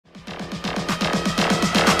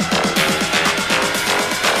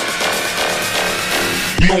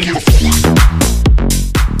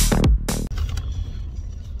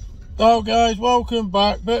Hello guys, welcome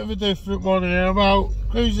back. Bit of a different one here. I'm out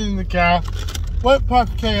cruising in the car. Went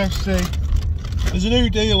past KFC. There's a new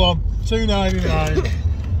deal on,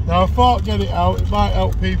 $2.99. Now I thought get it out, it might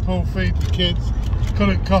help people feed the kids,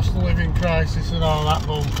 current cost of living crisis and all that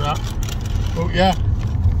bull crap. But yeah,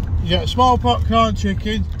 you get a small popcorn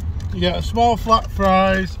chicken, you get a small flat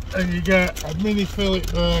fries, and you get a mini fillet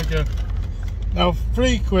burger. Now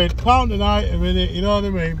 £3, pound an item in it, you know what I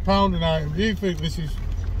mean, pound an item. Do you think this is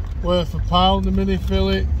worth £1, the mini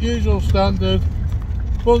fillet? Usual standard,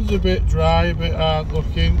 bun's a bit dry, a bit hard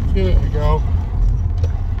looking, give it a go.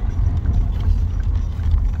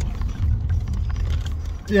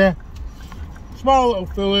 Yeah, small little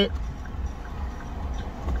fillet.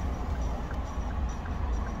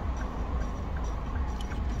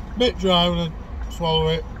 Bit dry when I swallow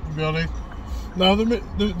it, to be honest. Now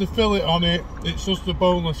the fillet on it, it's just a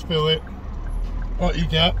boneless fillet, what you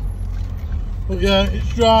get. But yeah, it's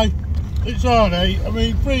dry, it's alright. I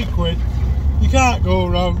mean, £3, you can't go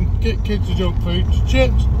wrong. Get kids a junk food.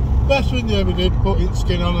 Chips, best thing they ever did, putting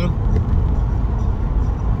skin on them.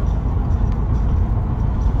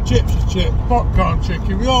 Chips is chips. Popcorn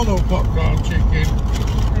chicken, we all know popcorn chicken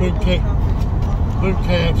from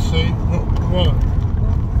KFC. What?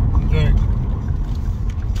 Drink.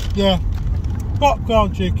 Yeah,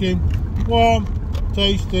 popcorn chicken, warm,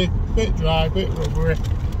 tasty, bit dry, bit rubbery.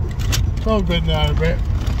 It's all been there a bit.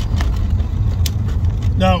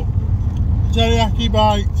 Now, teriyaki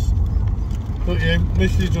bites. But yeah,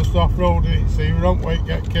 this is just off-roading it, see, we don't wait to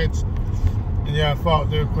get kids. And yeah, I thought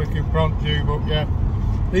I'd do a quick impromptu, but yeah.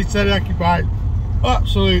 These teriyaki bites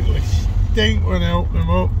absolutely stink when I open them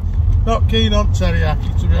up. Not keen on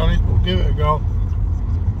teriyaki, to be honest, but give it a go.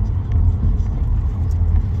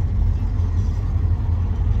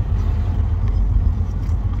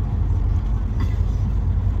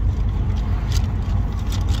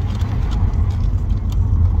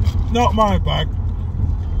 Not my bag.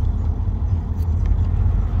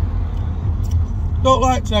 Don't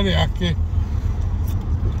like teriyaki.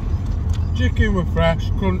 Chicken was fresh,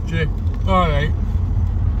 crunchy, alright.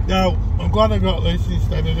 Now, I'm glad I got this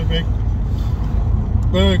instead of the big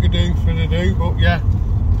burger do for the do, but yeah.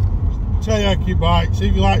 Teriyaki bites,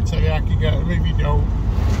 if you like teriyaki, get them. If you don't,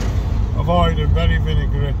 avoid them, very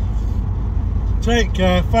vinegary. Take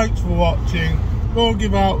care, thanks for watching. Go and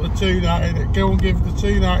give out the $2.99, go and give the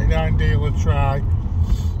 $2.99 deal a try.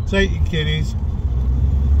 Take your kiddies,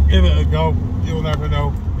 give it a go, you'll never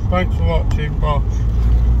know. Thanks for watching, boss.